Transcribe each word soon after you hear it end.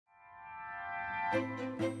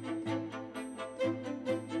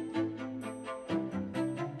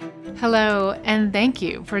Hello, and thank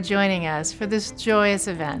you for joining us for this joyous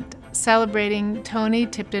event celebrating Toni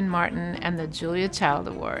Tipton-Martin and the Julia Child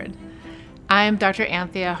Award. I am Dr.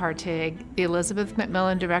 Anthea Hartig, the Elizabeth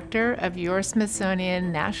Macmillan Director of your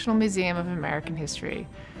Smithsonian National Museum of American History.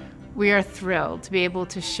 We are thrilled to be able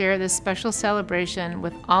to share this special celebration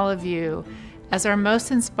with all of you as our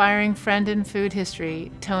most inspiring friend in food history,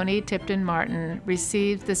 Toni Tipton-Martin,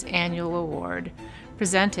 receives this annual award,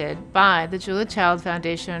 presented by the Julia Child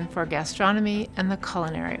Foundation for Gastronomy and the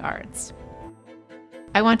Culinary Arts.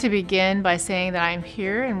 I want to begin by saying that I'm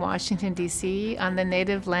here in Washington, D.C. on the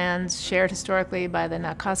native lands shared historically by the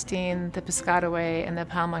Nacostin, the Piscataway, and the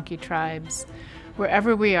Palmunkey tribes.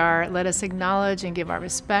 Wherever we are, let us acknowledge and give our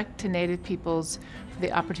respect to Native peoples for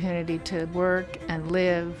the opportunity to work and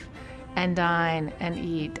live and dine and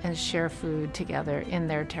eat and share food together in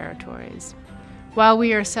their territories. While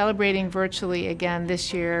we are celebrating virtually again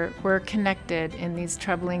this year, we're connected in these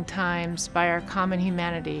troubling times by our common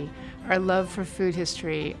humanity, our love for food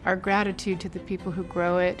history, our gratitude to the people who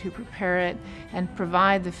grow it, who prepare it, and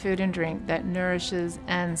provide the food and drink that nourishes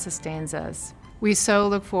and sustains us. We so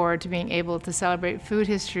look forward to being able to celebrate food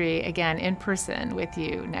history again in person with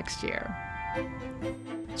you next year.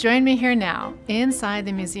 Join me here now inside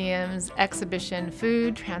the museum's exhibition,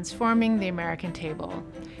 Food Transforming the American Table.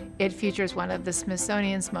 It features one of the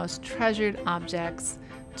Smithsonian's most treasured objects,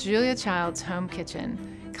 Julia Child's home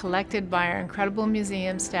kitchen, collected by our incredible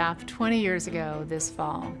museum staff 20 years ago this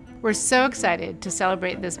fall. We're so excited to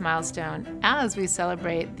celebrate this milestone as we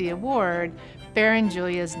celebrate the award bearing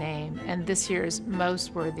Julia's name and this year's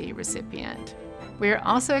most worthy recipient. We are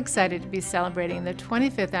also excited to be celebrating the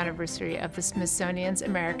 25th anniversary of the Smithsonian's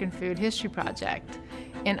American Food History Project.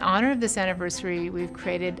 In honor of this anniversary, we've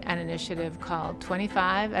created an initiative called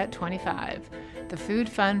 25 at 25, the Food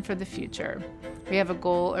Fund for the Future. We have a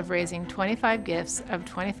goal of raising 25 gifts of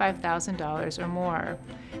 $25,000 or more.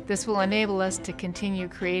 This will enable us to continue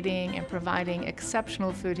creating and providing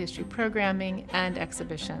exceptional food history programming and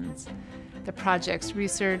exhibitions. The project's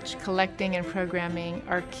research, collecting, and programming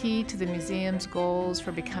are key to the museum's goals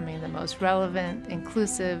for becoming the most relevant,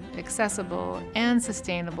 inclusive, accessible, and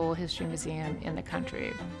sustainable history museum in the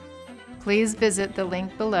country. Please visit the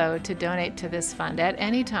link below to donate to this fund at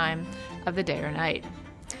any time of the day or night.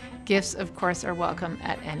 Gifts, of course, are welcome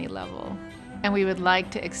at any level. And we would like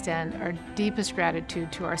to extend our deepest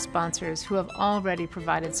gratitude to our sponsors who have already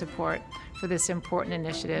provided support for this important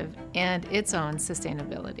initiative and its own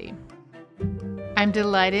sustainability. I'm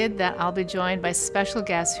delighted that I'll be joined by special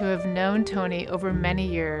guests who have known Toni over many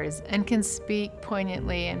years and can speak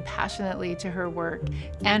poignantly and passionately to her work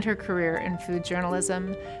and her career in food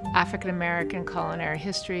journalism, African American culinary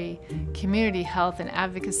history, community health and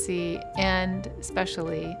advocacy, and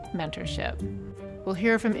especially mentorship. We'll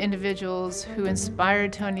hear from individuals who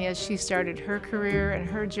inspired Toni as she started her career and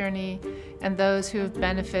her journey, and those who have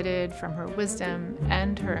benefited from her wisdom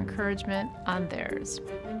and her encouragement on theirs.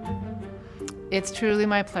 It's truly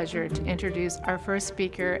my pleasure to introduce our first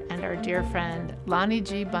speaker and our dear friend, Lonnie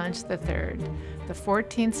G. Bunch III, the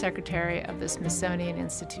 14th Secretary of the Smithsonian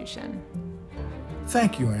Institution.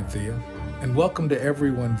 Thank you, Anthea, and welcome to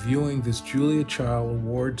everyone viewing this Julia Child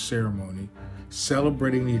Award ceremony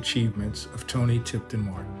celebrating the achievements of Toni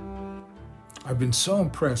Tipton-Martin. I've been so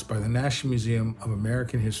impressed by the National Museum of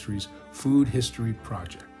American History's Food History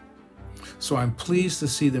Project. So I'm pleased to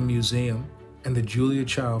see the museum and the Julia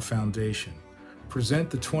Child Foundation present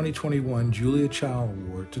the 2021 Julia Child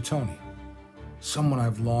Award to Toni, someone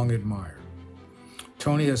I've long admired.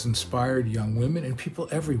 Toni has inspired young women and people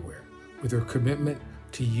everywhere with her commitment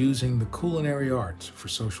to using the culinary arts for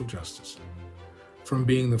social justice. From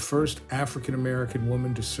being the first African-American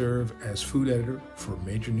woman to serve as food editor for a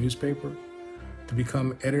major newspaper, to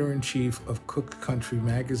become editor-in-chief of Cook Country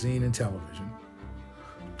magazine and television,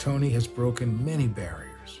 Toni has broken many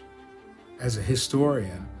barriers. As a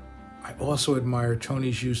historian, I also admire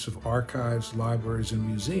Toni's use of archives, libraries, and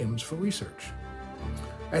museums for research.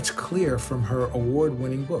 That's clear from her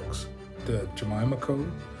award-winning books, The Jemima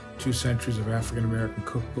Code, 2 Centuries of African American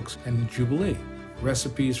Cookbooks, and Jubilee,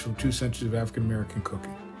 Recipes from 2 Centuries of African American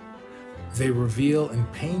Cooking. They reveal in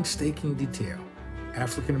painstaking detail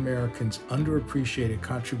African Americans' underappreciated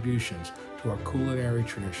contributions to our culinary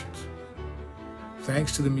traditions.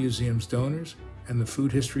 Thanks to the museum's donors and the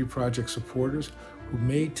Food History Project supporters who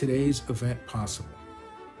made today's event possible.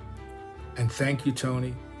 And thank you,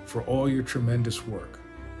 Toni, for all your tremendous work.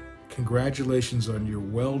 Congratulations on your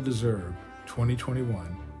well-deserved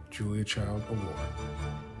 2021 Julia Child Award.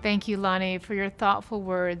 Thank you, Lonnie, for your thoughtful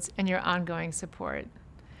words and your ongoing support.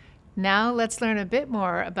 Now let's learn a bit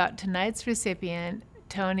more about tonight's recipient,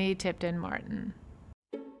 Toni Tipton-Martin.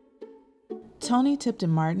 Toni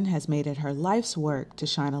Tipton-Martin has made it her life's work to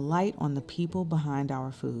shine a light on the people behind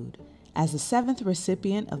our food. As the 7th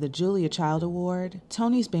recipient of the Julia Child Award,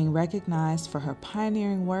 Toni's being recognized for her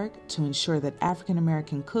pioneering work to ensure that African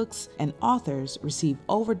American cooks and authors receive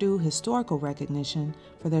overdue historical recognition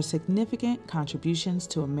for their significant contributions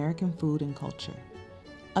to American food and culture.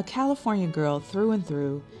 A California girl through and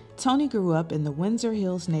through, Toni grew up in the Windsor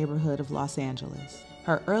Hills neighborhood of Los Angeles.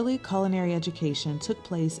 Her early culinary education took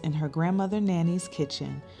place in her grandmother Nanny's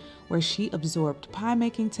kitchen, where she absorbed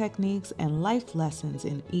pie-making techniques and life lessons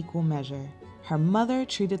in equal measure. Her mother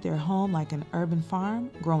treated their home like an urban farm,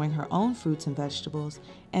 growing her own fruits and vegetables,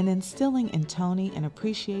 and instilling in Toni an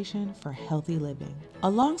appreciation for healthy living.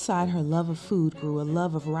 Alongside her love of food grew a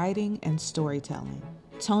love of writing and storytelling.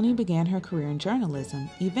 Toni began her career in journalism,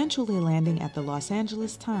 eventually landing at the Los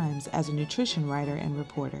Angeles Times as a nutrition writer and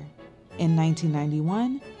reporter. In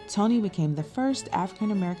 1991, Toni became the first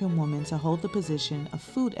African-American woman to hold the position of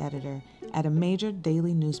food editor at a major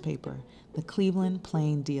daily newspaper, the Cleveland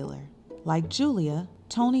Plain Dealer. Like Julia,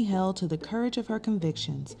 Toni held to the courage of her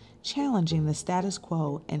convictions, challenging the status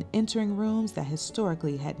quo and entering rooms that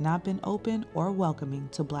historically had not been open or welcoming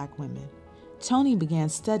to Black women. Toni began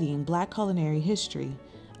studying Black culinary history,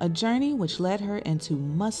 a journey which led her into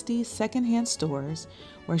musty secondhand stores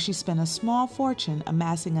where she spent a small fortune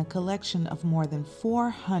amassing a collection of more than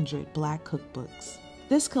 400 Black cookbooks.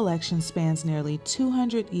 This collection spans nearly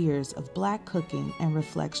 200 years of Black cooking and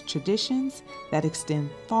reflects traditions that extend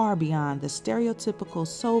far beyond the stereotypical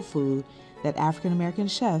soul food that African American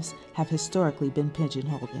chefs have historically been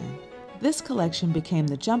pigeonholed in. This collection became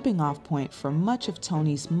the jumping-off point for much of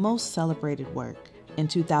Toni's most celebrated work. In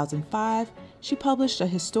 2005, she published a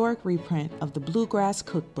historic reprint of the Bluegrass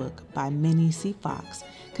Cookbook by Minnie C. Fox,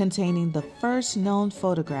 containing the first known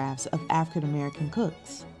photographs of African American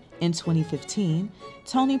cooks. In 2015,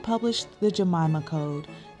 Toni published the Jemima Code,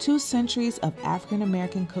 2 Centuries of African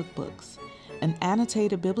American Cookbooks, an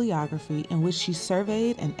annotated bibliography in which she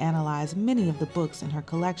surveyed and analyzed many of the books in her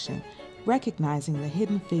collection, recognizing the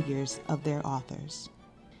hidden figures of their authors.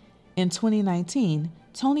 In 2019,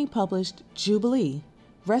 Toni published Jubilee,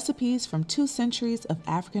 Recipes from 2 Centuries of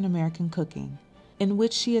African American Cooking, in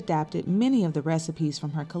which she adapted many of the recipes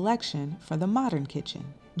from her collection for the modern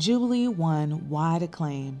kitchen. Jubilee won wide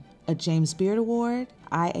acclaim, a James Beard Award,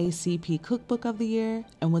 IACP Cookbook of the Year,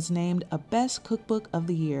 and was named a Best Cookbook of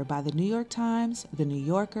the Year by the New York Times, The New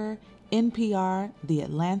Yorker, NPR, The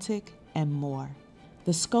Atlantic, and more.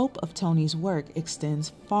 The scope of Toni's work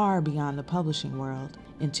extends far beyond the publishing world.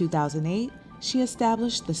 In 2008, she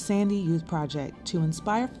established the Sandy Youth Project to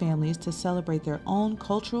inspire families to celebrate their own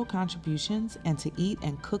cultural contributions and to eat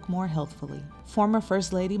and cook more healthfully. Former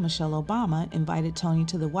First Lady Michelle Obama invited Toni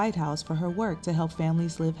to the White House for her work to help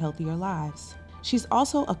families live healthier lives. She's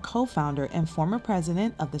also a co-founder and former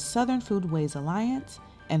president of the Southern Foodways Alliance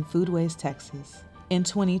and Foodways Texas. In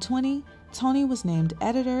 2020, Toni was named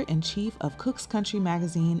editor-in-chief of Cook's Country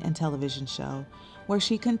magazine and television show, where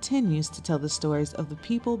she continues to tell the stories of the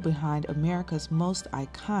people behind America's most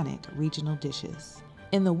iconic regional dishes.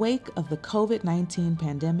 In the wake of the COVID-19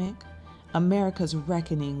 pandemic, America's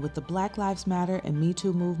reckoning with the Black Lives Matter and Me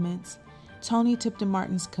Too movements, Toni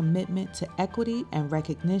Tipton-Martin's commitment to equity and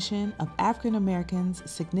recognition of African Americans'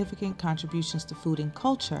 significant contributions to food and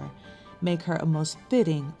culture make her a most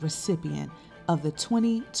fitting recipient of the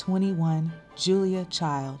 2021 Julia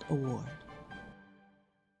Child Award.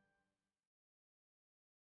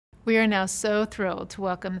 We are now so thrilled to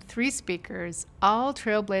welcome 3 speakers, all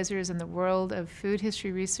trailblazers in the world of food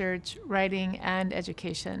history research, writing, and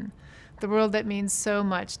education, the world that means so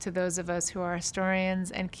much to those of us who are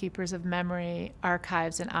historians and keepers of memory,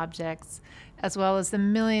 archives, and objects, as well as the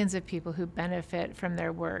millions of people who benefit from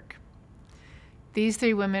their work. These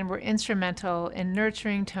 3 women were instrumental in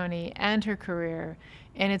nurturing Toni and her career,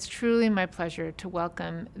 and it's truly my pleasure to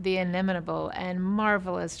welcome the inimitable and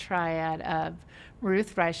marvelous triad of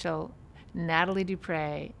Ruth Reichel, Natalie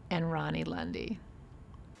Dupre, and Ronnie Lundy.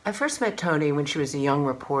 I first met Toni when she was a young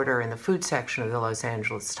reporter in the food section of the Los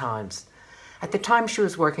Angeles Times. At the time, she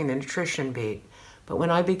was working the nutrition beat, but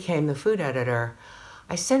when I became the food editor,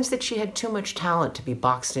 I sensed that she had too much talent to be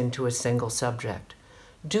boxed into a single subject.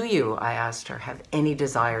 "Do you," I asked her, "have any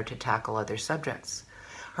desire to tackle other subjects?"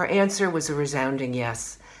 Her answer was a resounding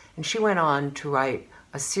yes, and she went on to write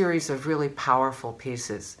a series of really powerful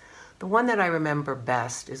pieces. The one that I remember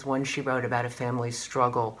best is one she wrote about a family's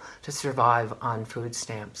struggle to survive on food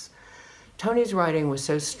stamps. Toni's writing was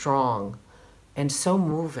so strong and so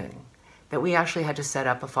moving that we actually had to set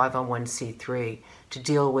up a 501c3 to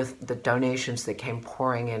deal with the donations that came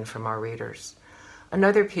pouring in from our readers.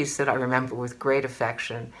 Another piece that I remember with great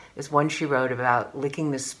affection is one she wrote about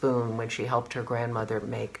licking the spoon when she helped her grandmother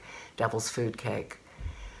make devil's food cake.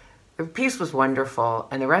 The piece was wonderful,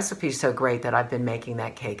 and the recipe so great that I've been making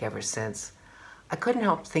that cake ever since. I couldn't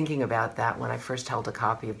help thinking about that when I first held a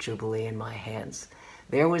copy of Jubilee in my hands.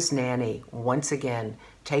 There was Nanny, once again,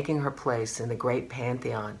 taking her place in the great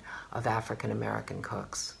pantheon of African American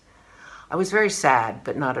cooks. I was very sad,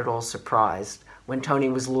 but not at all surprised, when Toni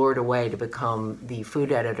was lured away to become the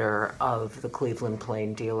food editor of the Cleveland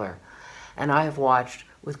Plain Dealer. And I have watched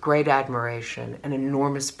with great admiration and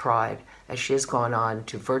enormous pride as she has gone on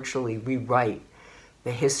to virtually rewrite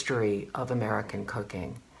the history of American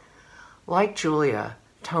cooking. Like Julia,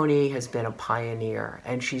 Toni has been a pioneer,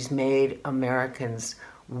 and she's made Americans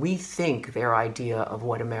rethink their idea of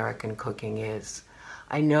what American cooking is.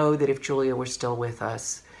 I know that if Julia were still with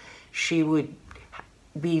us, she would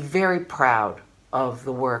be very proud of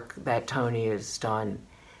the work that Toni has done,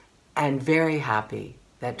 and very happy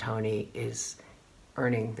that Toni is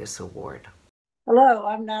earning this award. Hello,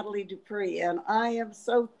 I'm Natalie Dupree, and I am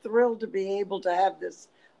so thrilled to be able to have this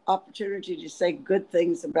opportunity to say good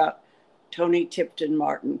things about Toni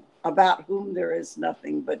Tipton-Martin, about whom there is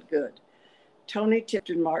nothing but good. Toni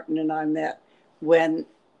Tipton-Martin and I met when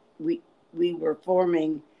we were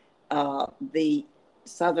forming the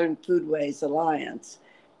Southern Foodways Alliance,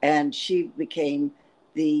 and she became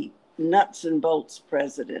the nuts and bolts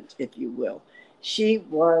president, if you will. She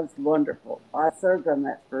was wonderful. I served on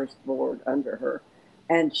that first board under her,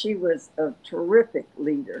 and she was a terrific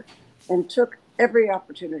leader and took every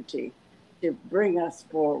opportunity to bring us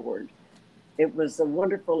forward. It was a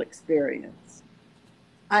wonderful experience.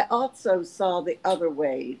 I also saw the other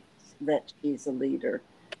ways that she's a leader.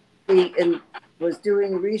 She was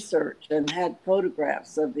doing research and had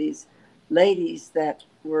photographs of these ladies that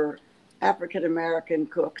were African-American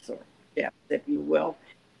cooks, or chefs, if you will,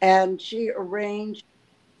 and she arranged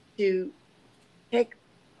to take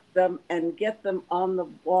them and get them on the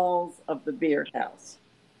walls of the Beard House.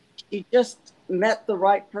 She just met the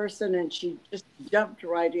right person and she just jumped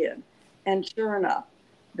right in. And sure enough,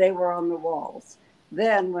 they were on the walls.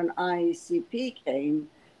 Then when IECP came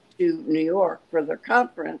to New York for their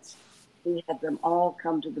conference, we had them all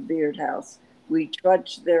come to the Beard House. We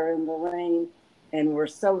trudged there in the rain and were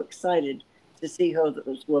so excited to see who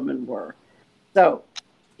those women were. So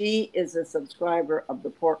she is a subscriber of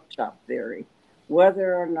the pork chop theory,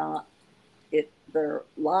 whether or not they're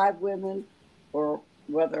live women or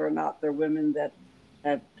whether or not they're women that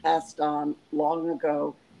have passed on long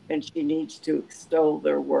ago, and she needs to extol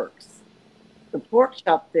their works. The pork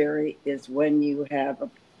chop theory is when you have a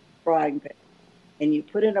frying pan and you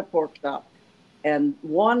put in a pork chop, and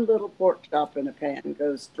one little pork chop in a pan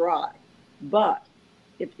goes dry. But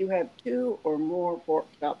if you have two or more pork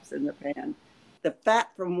chops in the pan, the fat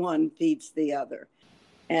from one feeds the other.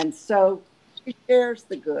 And so she shares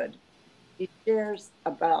the good. She shares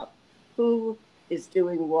about who is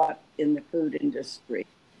doing what in the food industry.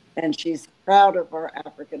 And she's proud of our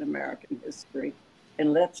African American history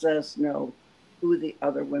and lets us know who the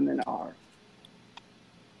other women are.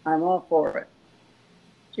 I'm all for it.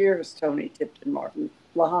 Cheers, Toni Tipton-Martin.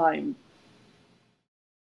 L'chaim.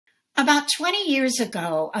 About 20 years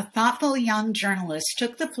ago, a thoughtful young journalist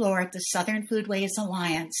took the floor at the Southern Foodways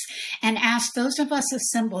Alliance and asked those of us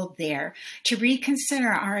assembled there to reconsider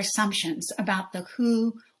our assumptions about the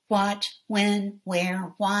who, what, when,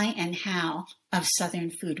 where, why, and how of Southern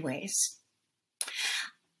Foodways.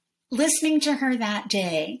 Listening to her that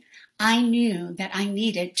day, I knew that I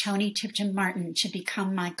needed Toni Tipton-Martin to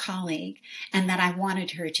become my colleague and that I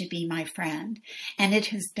wanted her to be my friend. And it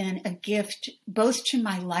has been a gift both to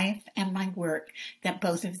my life and my work that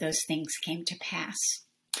both of those things came to pass.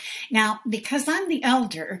 Now, because I'm the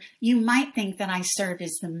elder, you might think that I serve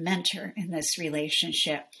as the mentor in this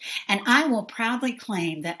relationship. And I will proudly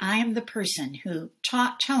claim that I am the person who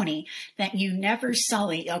taught Toni that you never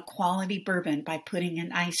sully a quality bourbon by putting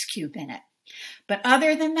an ice cube in it. But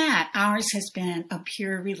other than that, ours has been a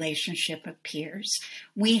pure relationship of peers.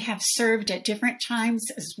 We have served at different times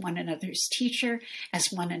as one another's teacher, as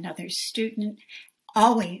one another's student,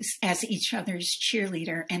 always as each other's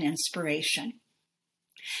cheerleader and inspiration.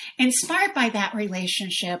 Inspired by that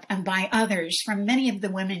relationship and by others, from many of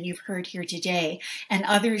the women you've heard here today and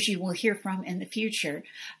others you will hear from in the future,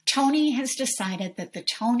 Toni has decided that the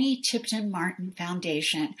Toni Tipton-Martin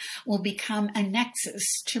Foundation will become a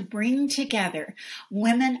nexus to bring together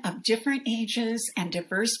women of different ages and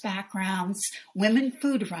diverse backgrounds, women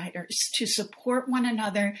food writers, to support one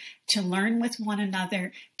another, to learn with one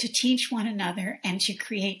another, to teach one another, and to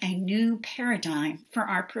create a new paradigm for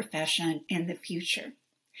our profession in the future.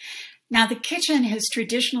 Now, the kitchen has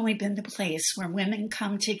traditionally been the place where women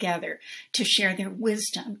come together to share their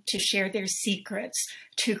wisdom, to share their secrets,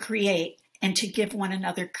 to create, and to give one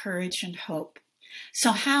another courage and hope.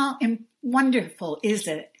 So how wonderful is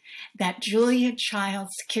it that Julia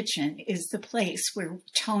Child's Kitchen is the place where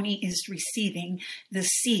Toni is receiving the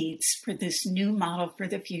seeds for this new model for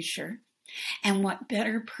the future? And what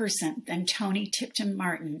better person than Toni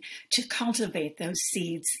Tipton-Martin to cultivate those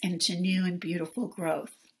seeds into new and beautiful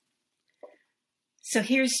growth? So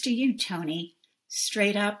here's to you, Toni.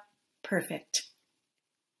 Straight up, perfect.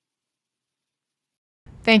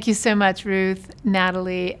 Thank you so much, Ruth,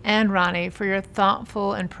 Natalie, and Ronnie, for your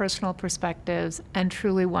thoughtful and personal perspectives and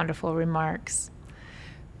truly wonderful remarks.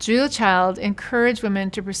 Julia Child encouraged women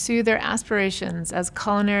to pursue their aspirations as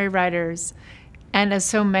culinary writers and as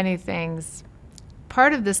so many things.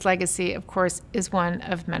 Part of this legacy, of course, is one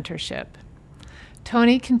of mentorship.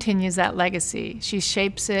 Toni continues that legacy. She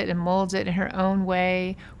shapes it and molds it in her own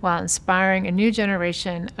way while inspiring a new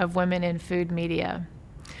generation of women in food media.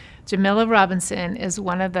 Jamila Robinson is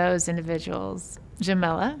one of those individuals.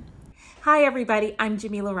 Jamila? Hi, everybody. I'm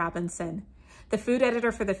Jamila Robinson, the food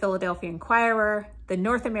editor for the Philadelphia Inquirer, the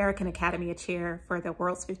North American Academy Chair for the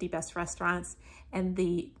World's 50 Best Restaurants, and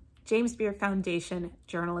the James Beard Foundation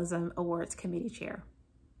Journalism Awards Committee Chair.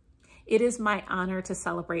 It is my honor to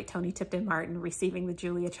celebrate Toni Tipton-Martin receiving the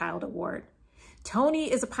Julia Child Award.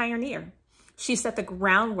 Toni is a pioneer. She set the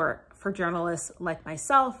groundwork for journalists like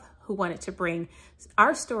myself who wanted to bring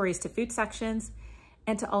our stories to food sections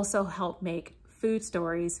and to also help make food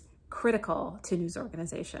stories critical to news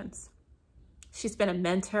organizations. She's been a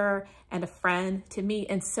mentor and a friend to me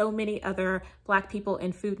and so many other Black people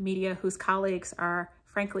in food media whose colleagues are,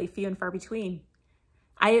 frankly, few and far between.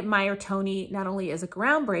 I admire Toni not only as a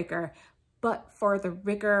groundbreaker, but for the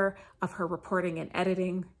rigor of her reporting and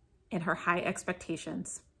editing and her high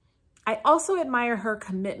expectations. I also admire her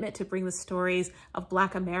commitment to bring the stories of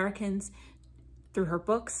Black Americans through her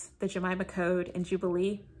books, The Jemima Code and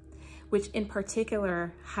Jubilee, which in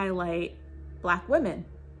particular highlight Black women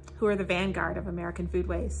who are the vanguard of American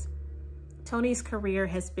foodways. Toni's career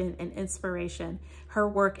has been an inspiration. Her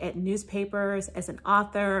work at newspapers as an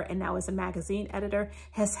author and now as a magazine editor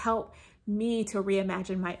has helped me to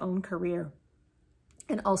reimagine my own career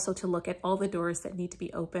and also to look at all the doors that need to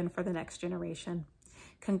be open for the next generation.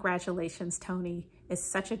 Congratulations, Toni. It's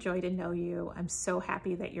such a joy to know you. I'm so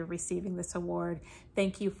happy that you're receiving this award.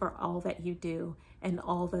 Thank you for all that you do and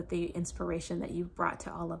all the inspiration that you've brought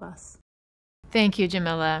to all of us. Thank you,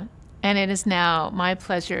 Jamila. And it is now my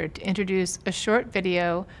pleasure to introduce a short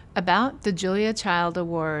video about the Julia Child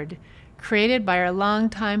Award, created by our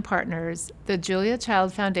longtime partners, the Julia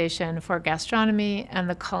Child Foundation for Gastronomy and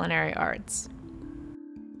the Culinary Arts.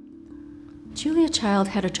 Julia Child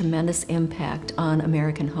had a tremendous impact on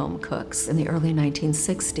American home cooks in the early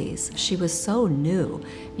 1960s. She was so new.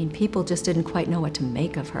 I mean, people just didn't quite know what to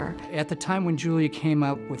make of her. At the time when Julia came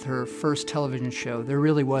up with her first television show, there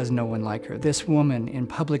really was no one like her. This woman in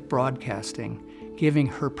public broadcasting, giving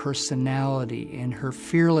her personality and her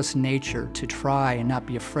fearless nature to try and not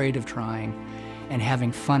be afraid of trying and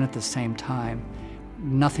having fun at the same time.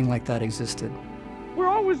 Nothing like that existed. We're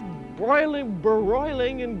always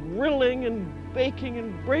broiling and grilling and baking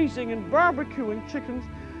and braising and barbecuing chickens.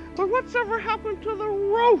 But what's ever happened to the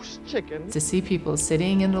roast chicken? To see people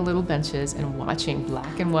sitting in the little benches and watching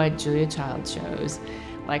black and white Julia Child shows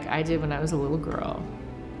like I did when I was a little girl,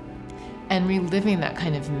 and reliving that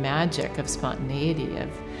kind of magic of spontaneity of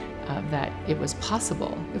that it was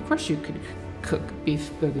possible. Of course you could cook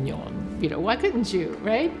beef bourguignon, why couldn't you,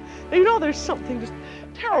 right? There's something just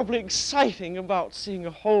terribly exciting about seeing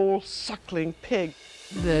a whole suckling pig.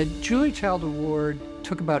 The Julia Child Award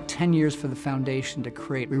took about 10 years for the foundation to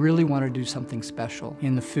create. We really wanted to do something special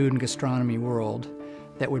in the food and gastronomy world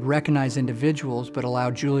that would recognize individuals but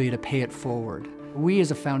allow Julia to pay it forward. We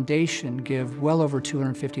as a foundation give well over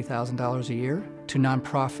 $250,000 a year to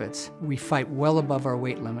nonprofits. We fight well above our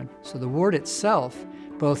weight limit. So the award itself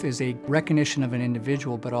both is a recognition of an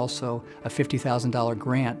individual but also a $50,000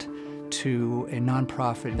 grant to a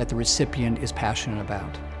nonprofit that the recipient is passionate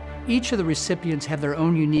about. Each of the recipients have their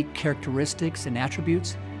own unique characteristics and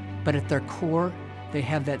attributes, but at their core, they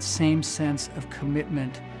have that same sense of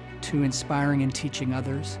commitment to inspiring and teaching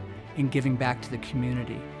others and giving back to the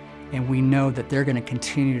community. And we know that they're going to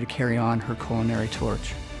continue to carry on her culinary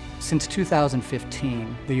torch. Since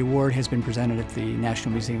 2015, the award has been presented at the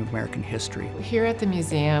National Museum of American History. Here at the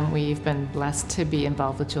museum, we've been blessed to be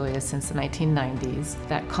involved with Julia since the 1990s.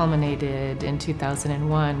 That culminated in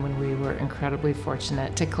 2001 when we were incredibly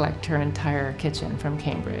fortunate to collect her entire kitchen from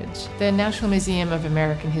Cambridge. The National Museum of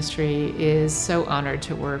American History is so honored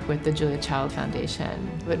to work with the Julia Child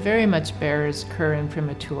Foundation, but very much bears cur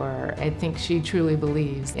imprimatur. I think she truly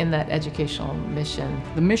believes in that educational mission.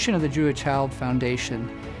 The mission of the Julia Child Foundation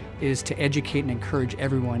is to educate and encourage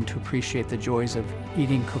everyone to appreciate the joys of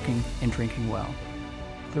eating, cooking, and drinking well.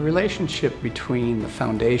 The relationship between the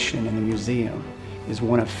foundation and the museum is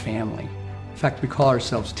one of family. In fact, we call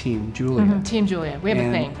ourselves Team Julia. Team Julia. We have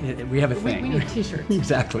a thing. We have a thing. We need t-shirts.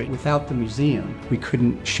 Exactly. Without the museum, we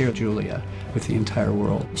couldn't share Julia with the entire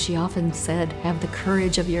world. She often said, have the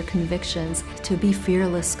courage of your convictions, to be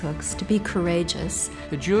fearless cooks, to be courageous.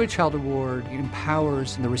 The Julia Child Award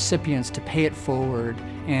empowers the recipients to pay it forward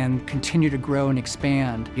and continue to grow and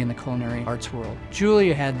expand in the culinary arts world.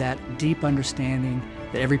 Julia had that deep understanding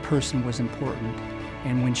that every person was important,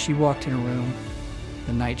 and when she walked in a room,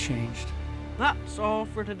 the night changed. That's all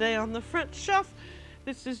for today on The French Chef.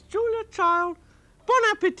 This is Julia Child. Bon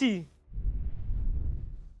appetit!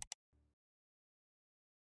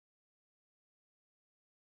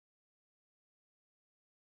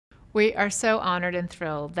 We are so honored and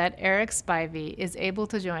thrilled that Eric Spivey is able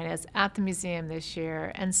to join us at the museum this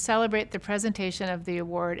year and celebrate the presentation of the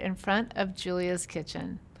award in front of Julia's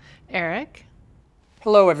kitchen. Eric?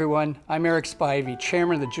 Hello everyone, I'm Eric Spivey,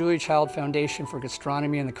 Chairman of the Julia Child Foundation for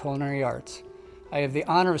Gastronomy and the Culinary Arts. I have the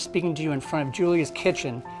honor of speaking to you in front of Julia's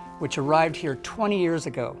kitchen, which arrived here 20 years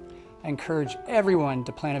ago. I encourage everyone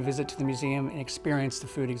to plan a visit to the museum and experience the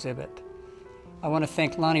food exhibit. I want to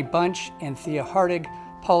thank Lonnie Bunch and Thea Hartig,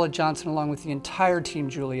 Paula Johnson, along with the entire Team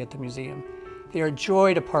Julia at the museum. They are a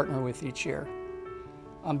joy to partner with each year.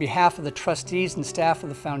 On behalf of the trustees and staff of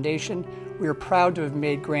the foundation, we are proud to have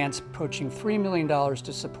made grants approaching $3 million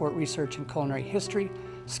to support research in culinary history,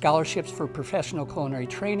 scholarships for professional culinary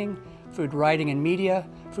training, food writing and media,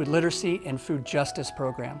 food literacy, and food justice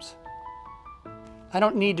programs. I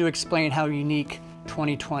don't need to explain how unique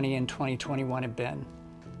 2020 and 2021 have been.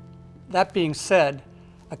 That being said,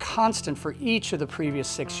 a constant for each of the previous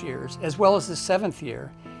 6 years, as well as the 7th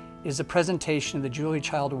year, is the presentation of the Julia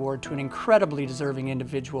Child Award to an incredibly deserving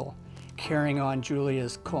individual carrying on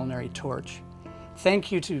Julia's culinary torch.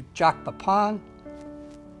 Thank you to Jacques Papin,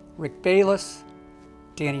 Rick Bayless,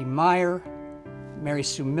 Danny Meyer, Mary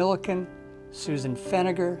Sue Milliken, Susan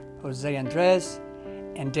Feniger, Jose Andres,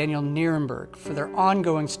 and Daniel Nierenberg for their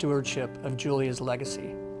ongoing stewardship of Julia's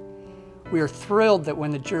legacy. We are thrilled that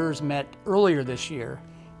when the jurors met earlier this year,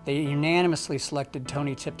 they unanimously selected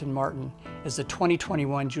Toni Tipton-Martin as the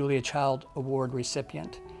 2021 Julia Child Award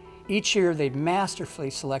recipient. Each year, they masterfully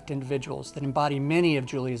select individuals that embody many of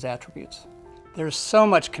Julia's attributes. There's so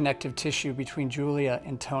much connective tissue between Julia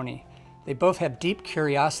and Toni. They both have deep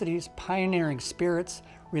curiosities, pioneering spirits,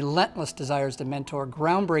 relentless desires to mentor,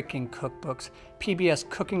 groundbreaking cookbooks, PBS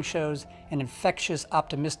cooking shows, and infectious,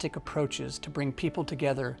 optimistic approaches to bring people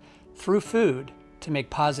together through food to make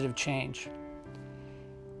positive change.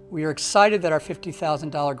 We are excited that our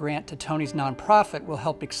 $50,000 grant to Toni's nonprofit will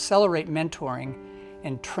help accelerate mentoring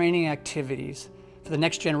and training activities for the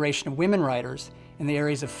next generation of women writers in the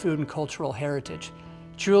areas of food and cultural heritage.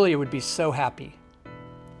 Julia would be so happy.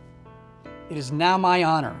 It is now my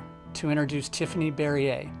honor to introduce Tiffany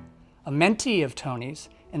Berrier, a mentee of Toni's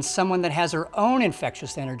and someone that has her own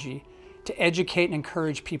infectious energy to educate and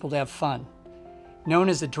encourage people to have fun. Known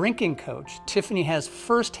as a drinking coach, Tiffany has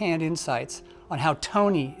firsthand insights on how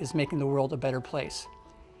Toni is making the world a better place.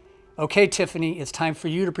 Okay, Tiffany, it's time for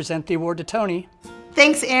you to present the award to Toni.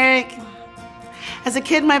 Thanks, Eric. As a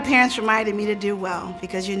kid, my parents reminded me to do well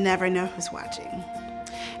because you never know who's watching.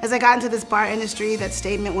 As I got into this bar industry, that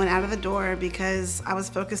statement went out of the door because I was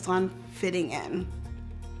focused on fitting in.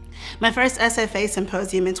 My first SFA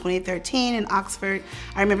symposium in 2013 in Oxford,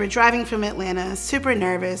 I remember driving from Atlanta, super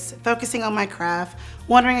nervous, focusing on my craft,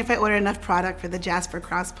 wondering if I ordered enough product for the Jasper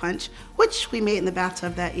Cross Punch, which we made in the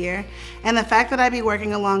bathtub that year, and the fact that I'd be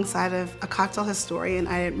working alongside of a cocktail historian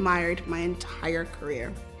I admired my entire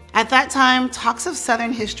career. At that time, talks of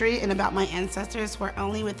Southern history and about my ancestors were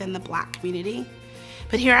only within the Black community,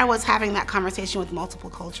 but here I was having that conversation with multiple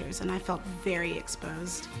cultures, and I felt very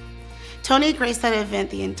exposed. Toni graced that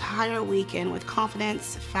event the entire weekend with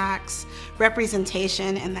confidence, facts,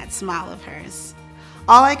 representation, and that smile of hers.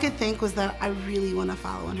 All I could think was that I really want to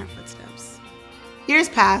follow in her footsteps. Years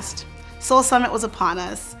passed. Soul Summit was upon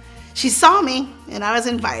us. She saw me, and I was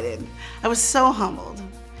invited. I was so humbled.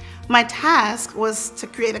 My task was to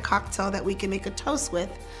create a cocktail that we could make a toast with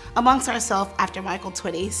amongst ourselves after Michael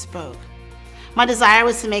Twitty spoke. My desire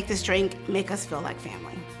was to make this drink make us feel like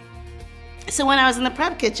family. So when I was in the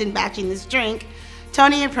prep kitchen batching this drink,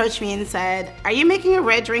 Toni approached me and said, "Are you making a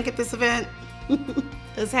red drink at this event?"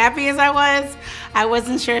 As happy as I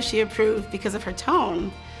wasn't sure if she approved because of her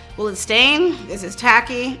tone. Will it stain? This is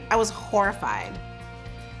tacky. I was horrified.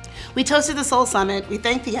 We toasted the Soul Summit, we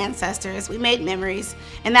thanked the ancestors, we made memories,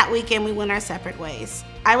 and that weekend we went our separate ways.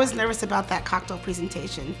 I was nervous about that cocktail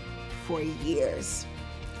presentation for years.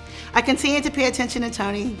 I continued to pay attention to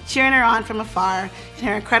Toni, cheering her on from afar and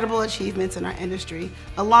her incredible achievements in our industry,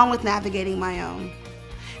 along with navigating my own.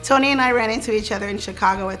 Toni and I ran into each other in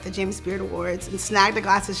Chicago at the James Beard Awards and snagged a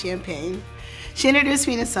glass of champagne. She introduced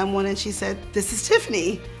me to someone and she said, "This is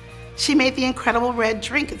Tiffany." She made the incredible red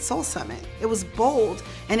drink at Soul Summit. It was bold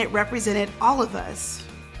and it represented all of us.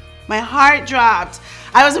 My heart dropped.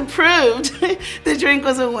 I was approved. The drink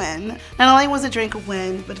was a win. Not only was the drink a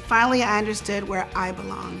win, but finally I understood where I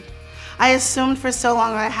belonged. I assumed for so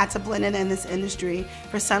long that I had to blend in this industry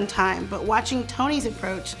for some time, but watching Toni's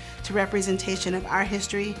approach to representation of our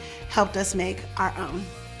history helped us make our own.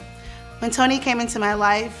 When Toni came into my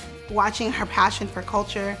life, watching her passion for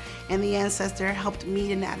culture and the ancestor helped me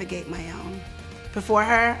to navigate my own. Before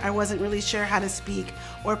her, I wasn't really sure how to speak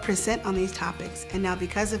or present on these topics, and now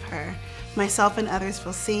because of her, myself and others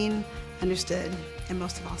feel seen, understood, and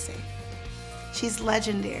most of all safe. She's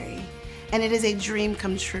legendary, and it is a dream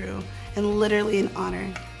come true and literally an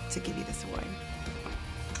honor to give you this award.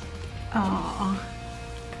 Oh,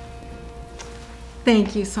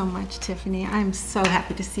 thank you so much, Tiffany. I'm so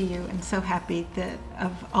happy to see you and so happy that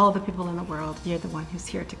of all the people in the world, you're the one who's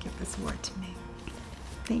here to give this award to me.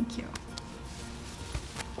 Thank you.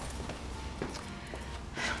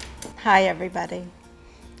 Hi, everybody.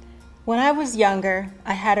 When I was younger,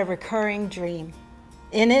 I had a recurring dream.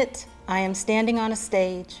 In it, I am standing on a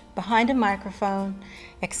stage, behind a microphone,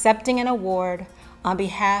 accepting an award on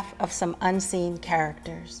behalf of some unseen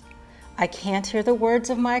characters. I can't hear the words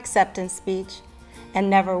of my acceptance speech, and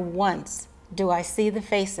never once do I see the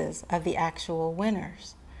faces of the actual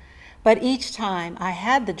winners. But each time I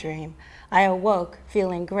had the dream, I awoke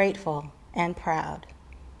feeling grateful and proud.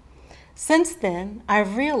 Since then,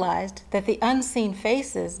 I've realized that the unseen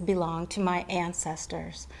faces belong to my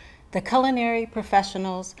ancestors, the culinary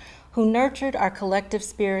professionals who nurtured our collective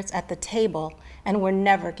spirits at the table and were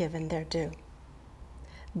never given their due.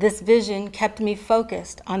 This vision kept me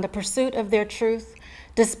focused on the pursuit of their truth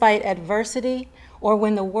despite adversity or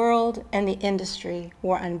when the world and the industry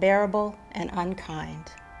were unbearable and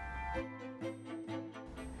unkind.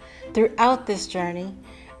 Throughout this journey,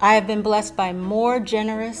 I have been blessed by more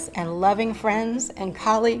generous and loving friends and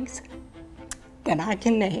colleagues than I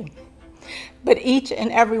can name. But each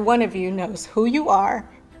and every one of you knows who you are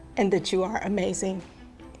and that you are amazing.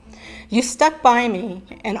 You stuck by me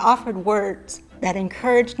and offered words that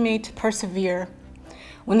encouraged me to persevere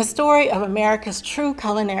when the story of America's true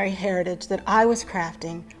culinary heritage that I was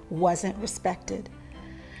crafting wasn't respected.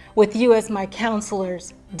 With you as my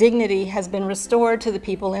counselors, dignity has been restored to the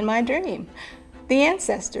people in my dream, the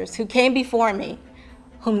ancestors who came before me,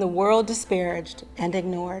 whom the world disparaged and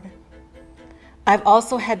ignored. I've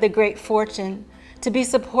also had the great fortune to be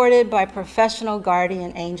supported by professional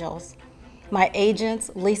guardian angels, my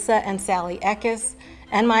agents Lisa and Sally Eckes,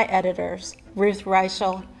 and my editors Ruth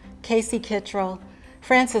Reichel, Casey Kittrell,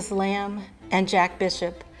 Francis Lamb, and Jack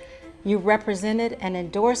Bishop. You represented and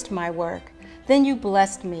endorsed my work, then you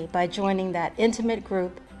blessed me by joining that intimate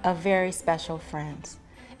group of very special friends.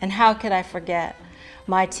 And how could I forget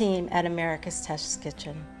my team at America's Test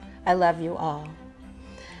Kitchen? I love you all.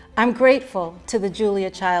 I'm grateful to the Julia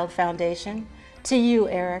Child Foundation, to you,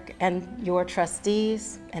 Eric, and your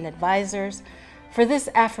trustees and advisors for this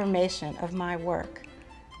affirmation of my work.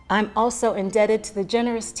 I'm also indebted to the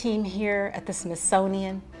generous team here at the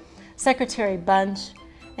Smithsonian, Secretary Bunch,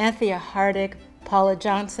 Anthea Hardig, Paula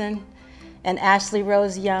Johnson, and Ashley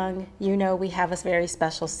Rose Young. You know we have a very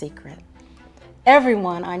special secret.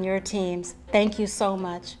 Everyone on your teams, thank you so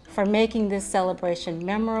much for making this celebration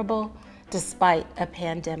memorable despite a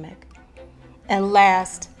pandemic. And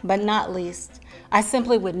last but not least, I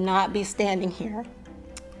simply would not be standing here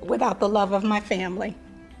without the love of my family,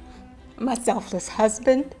 my selfless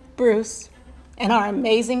husband, Bruce, and our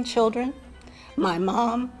amazing children, my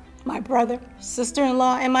mom, my brother,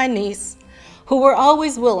 sister-in-law, and my niece, who were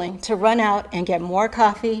always willing to run out and get more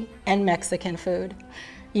coffee and Mexican food.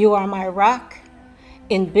 You are my rock.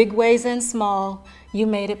 In big ways and small, You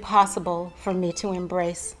made it possible for me to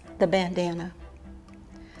embrace the bandana.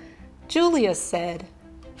 Julia said,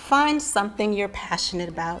 find something you're passionate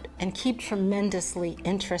about and keep tremendously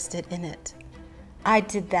interested in it. I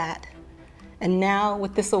did that. And now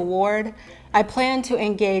with this award, I plan to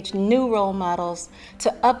engage new role models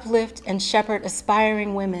to uplift and shepherd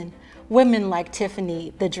aspiring women, women like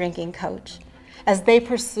Tiffany, the drinking coach, as they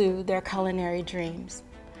pursue their culinary dreams.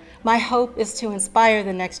 My hope is to inspire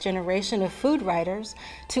the next generation of food writers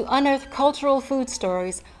to unearth cultural food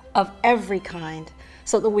stories of every kind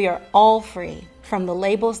so that we are all free from the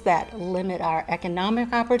labels that limit our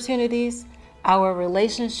economic opportunities, our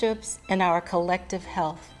relationships, and our collective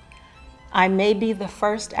health. I may be the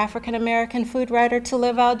first African American food writer to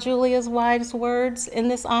live out Julia's wise words in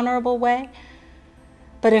this honorable way,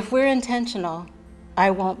 but if we're intentional,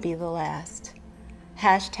 I won't be the last.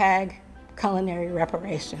 Hashtag culinary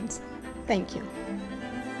reparations. Thank you.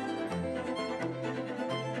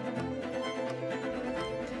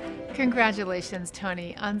 Congratulations,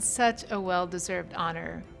 Toni, on such a well-deserved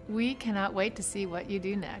honor. We cannot wait to see what you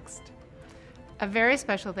do next. A very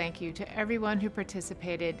special thank you to everyone who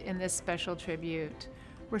participated in this special tribute.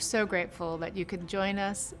 We're so grateful that you could join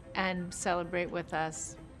us and celebrate with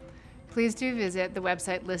us. Please do visit the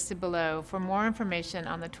website listed below for more information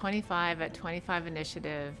on the 25 at 25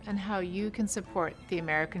 initiative and how you can support the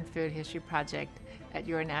American Food History Project at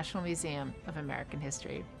your National Museum of American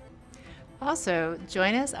History. Also,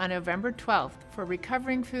 join us on November 12th for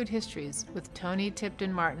Recovering Food Histories with Toni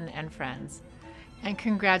Tipton-Martin and friends. And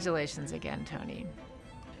congratulations again, Toni.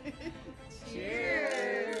 Cheers!